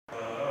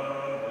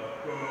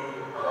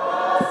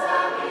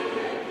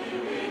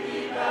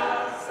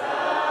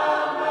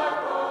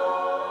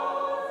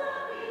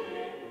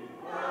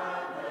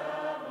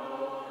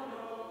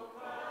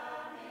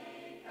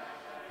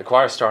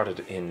choir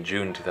started in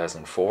June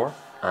 2004,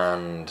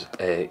 and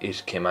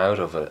it came out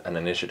of an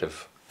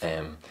initiative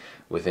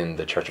within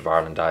the Church of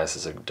Ireland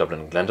Diocese of Dublin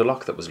and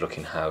Glendalough that was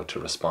looking how to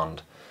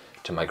respond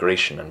to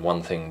migration. And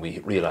one thing we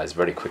realised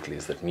very quickly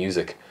is that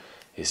music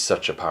is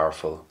such a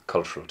powerful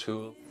cultural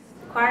tool.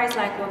 The choir is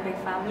like one big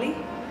family,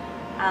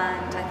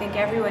 and I think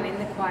everyone in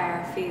the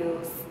choir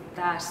feels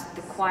that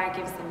the choir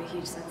gives them a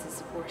huge sense of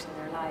support in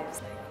their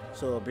lives.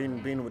 So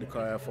been with the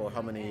choir for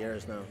how many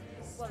years now?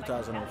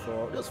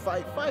 2004, just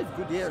five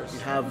good years.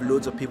 You have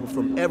loads of people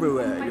from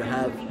everywhere. You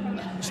have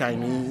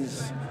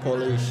Chinese,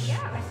 Polish,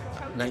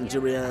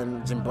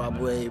 Nigerian,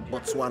 Zimbabwe,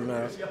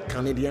 Botswana,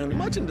 Canadian.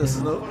 Imagine this,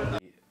 you know?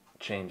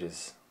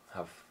 Changes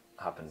have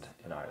happened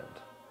in Ireland.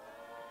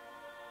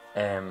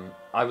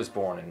 I was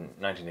born in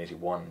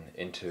 1981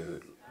 into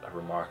a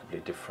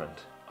remarkably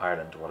different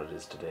Ireland to what it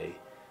is today.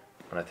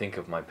 When I think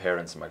of my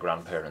parents and my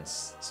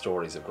grandparents'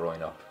 stories of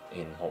growing up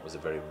in what was a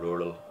very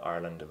rural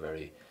Ireland, a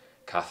very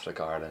Catholic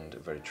Ireland, a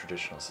very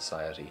traditional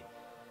society,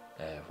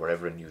 where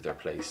everyone knew their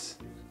place.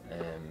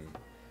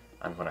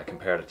 And when I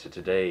compared it to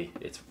today,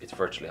 it's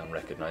virtually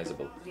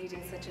unrecognisable.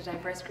 Leading such a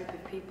diverse group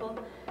of people,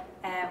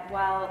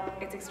 while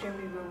it's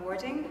extremely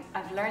rewarding,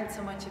 I've learned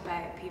so much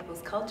about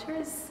people's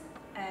cultures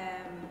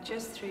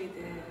just through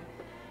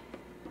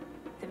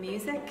the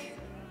music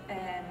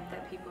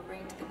that people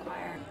bring to the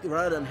choir.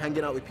 Rather than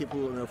hanging out with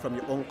people, you know, from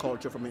your own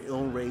culture, from your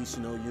own race,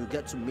 you know, you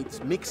get to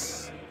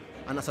mix.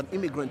 And as an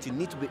immigrant, you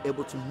need to be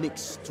able to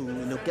mix, to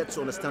get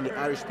to understand the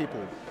Irish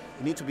people.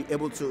 You need to be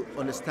able to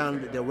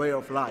understand their way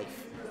of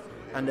life.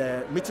 And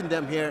meeting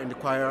them here in the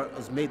choir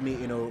has made me,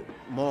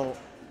 more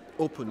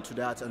open to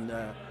that, and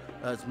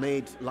has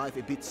made life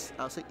a bit,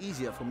 I'll say,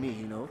 easier for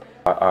me,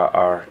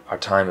 Our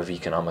time of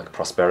economic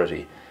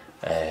prosperity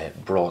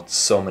brought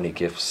so many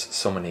gifts,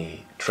 so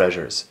many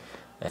treasures.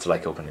 It's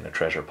like opening a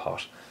treasure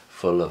pot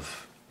full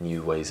of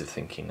new ways of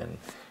thinking and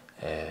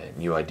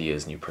new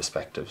ideas, new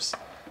perspectives,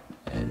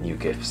 new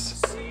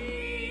gifts. What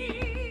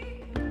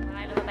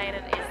I love about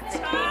it is the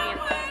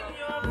community.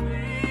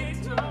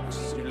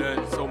 You learn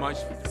so much.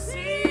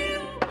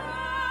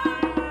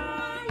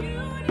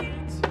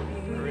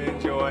 I really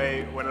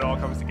enjoy when it all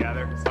comes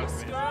together.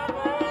 It's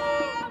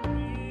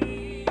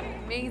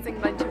amazing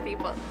bunch of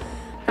people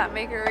that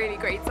make a really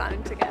great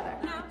sound together.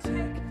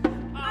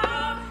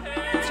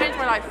 It's changed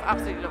my life,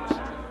 absolutely love it.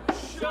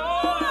 It's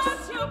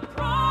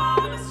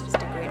just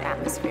a great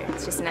atmosphere,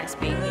 it's just nice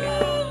being here.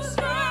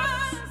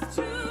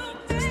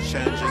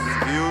 Changing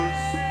views.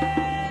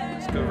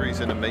 Discovery is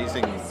an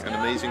amazing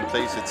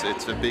place.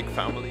 It's a big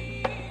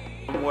family.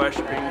 I'm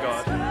worshipping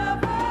God.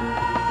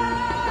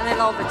 And I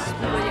love it,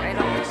 really, I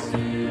love it.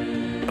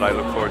 But I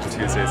look forward to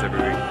Tuesdays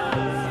every week.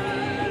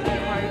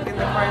 I've been in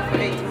the choir for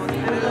 8 months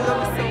and I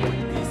love it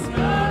so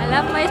much. I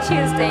love my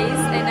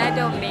Tuesdays and I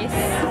don't miss.